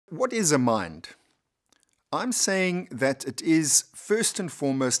what is a mind? I'm saying that it is first and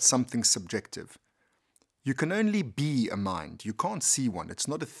foremost something subjective. You can only be a mind. You can't see one. It's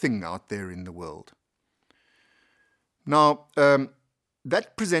not a thing out there in the world. Now,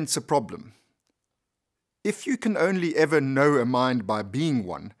 that presents a problem. If you can only ever know a mind by being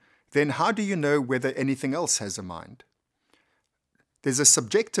one, then how do you know whether anything else has a mind? There's a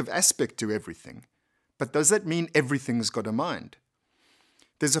subjective aspect to everything, but does that mean everything's got a mind?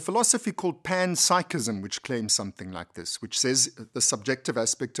 There's a philosophy called Panpsychism which claims something like this, which says the subjective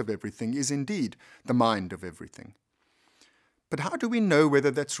aspect of everything is indeed the mind of everything. But how do we know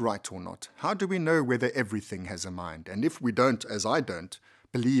whether that's right or not? How do we know whether everything has a mind? And if we don't, as I don't,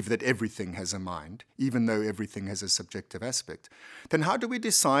 believe that everything has a mind, even though everything has a subjective aspect, then how do we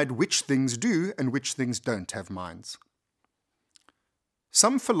decide which things do and which things don't have minds?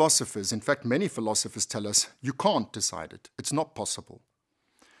 Some philosophers, in fact many philosophers, tell us you can't decide it. It's not possible.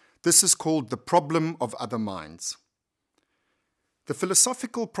 This is called the problem of other minds. The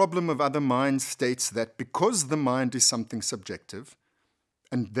philosophical problem of other minds states that because the mind is something subjective,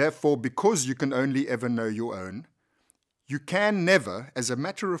 and therefore because you can only ever know your own, you can never, as a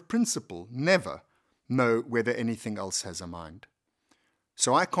matter of principle, never know whether anything else has a mind.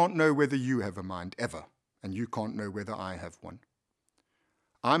 So I can't know whether you have a mind, ever, and you can't know whether I have one.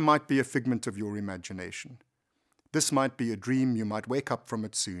 I might be a figment of your imagination. This might be a dream. You might wake up from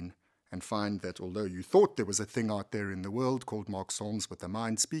it soon and find that although you thought there was a thing out there in the world called Mark Solms with a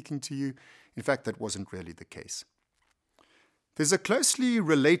mind speaking to you, in fact that wasn't really the case. There's a closely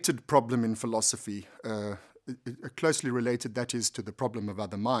related problem in philosophy, closely related, that is, to the problem of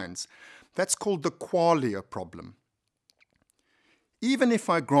other minds. That's called the qualia problem. Even if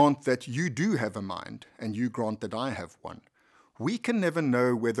I grant that you do have a mind and you grant that I have one, we can never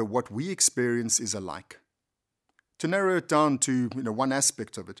know whether what we experience is alike. To narrow it down to one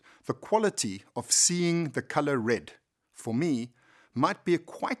aspect of it, the quality of seeing the color red, for me, might be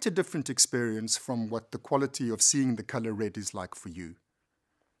quite a different experience from what the quality of seeing the color red is like for you.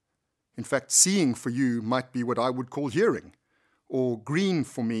 In fact, seeing for you might be what I would call hearing, or green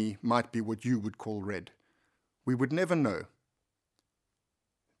for me might be what you would call red. We would never know.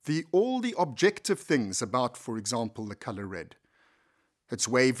 All the objective things about, for example, the color red, its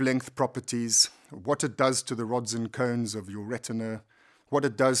wavelength properties, what it does to the rods and cones of your retina, what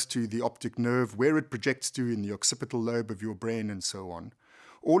it does to the optic nerve, where it projects to in the occipital lobe of your brain, and so on.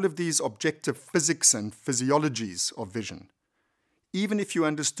 All of these objective physics and physiologies of vision. Even if you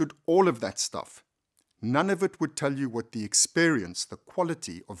understood all of that stuff, none of it would tell you what the experience, the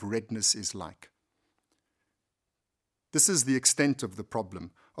quality of redness is like. This is the extent of the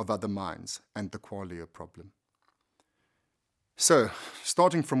problem of other minds and the qualia problem. So,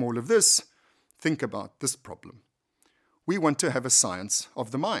 starting from all of this, think about this problem. We want to have a science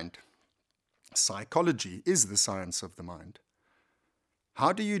of the mind. Psychology is the science of the mind.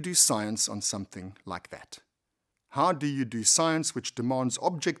 How do you do science on something like that? How do you do science which demands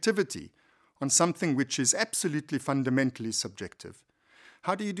objectivity on something which is absolutely fundamentally subjective?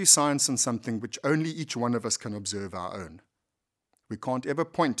 How do you do science on something which only each one of us can observe our own? We can't ever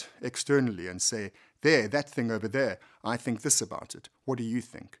point externally and say, there, that thing over there, I think this about it. What do you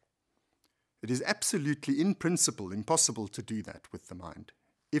think? It is absolutely, in principle, impossible to do that with the mind,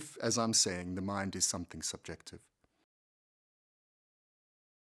 if, as I'm saying, the mind is something subjective.